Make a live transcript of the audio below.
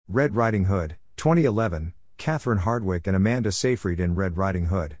Red Riding Hood, 2011, Catherine Hardwicke and Amanda Seyfried in Red Riding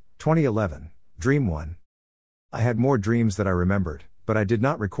Hood, 2011, Dream 1. I had more dreams that I remembered, but I did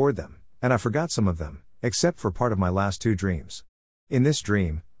not record them, and I forgot some of them, except for part of my last 2 dreams. In this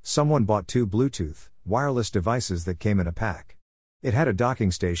dream, someone bought 2 Bluetooth, wireless devices that came in a pack. It had a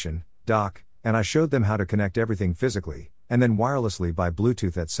docking station, dock, and I showed them how to connect everything physically, and then wirelessly by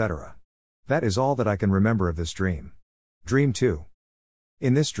Bluetooth, etc. That is all that I can remember of this dream. Dream 2.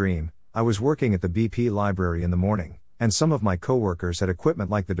 In this dream, I was working at the BP library in the morning, and some of my coworkers had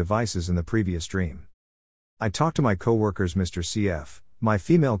equipment like the devices in the previous dream. I talked to my coworkers Mr. CF, my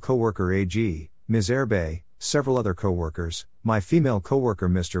female coworker AG, Ms. Airbay, several other coworkers. My female coworker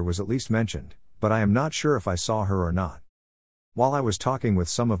Mr. was at least mentioned, but I am not sure if I saw her or not. While I was talking with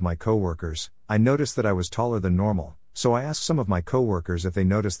some of my coworkers, I noticed that I was taller than normal, so I asked some of my coworkers if they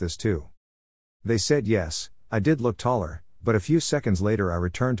noticed this too. They said yes, I did look taller, but a few seconds later I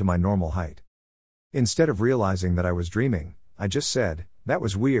returned to my normal height. Instead of realizing that I was dreaming, I just said, "That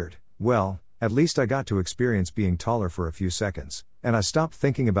was weird." Well, at least I got to experience being taller for a few seconds, and I stopped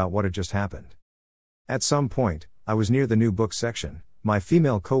thinking about what had just happened. At some point, I was near the new book section. My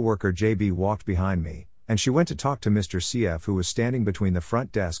female coworker JB walked behind me, and she went to talk to Mr. CF, who was standing between the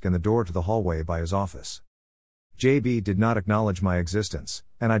front desk and the door to the hallway by his office. JB did not acknowledge my existence,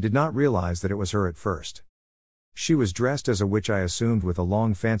 and I did not realize that it was her at first. She was dressed as a witch, I assumed, with a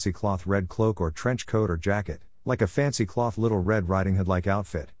long fancy cloth red cloak or trench coat or jacket, like a fancy cloth Little Red Riding Hood-like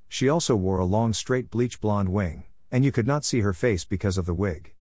outfit. She also wore a long straight bleach blonde wing, and you could not see her face because of the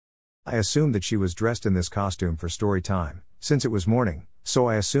wig. I assumed that she was dressed in this costume for story time, since it was morning, so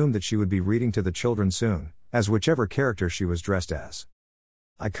I assumed that she would be reading to the children soon, as whichever character she was dressed as.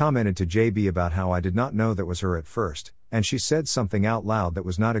 I commented to JB about how I did not know that was her at first, and she said something out loud that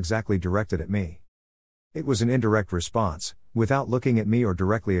was not exactly directed at me. It was an indirect response, without looking at me or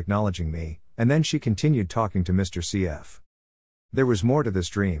directly acknowledging me, and then she continued talking to Mr. CF. There was more to this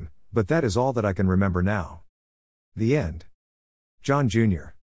dream, but that is all that I can remember now. The end. John Jr.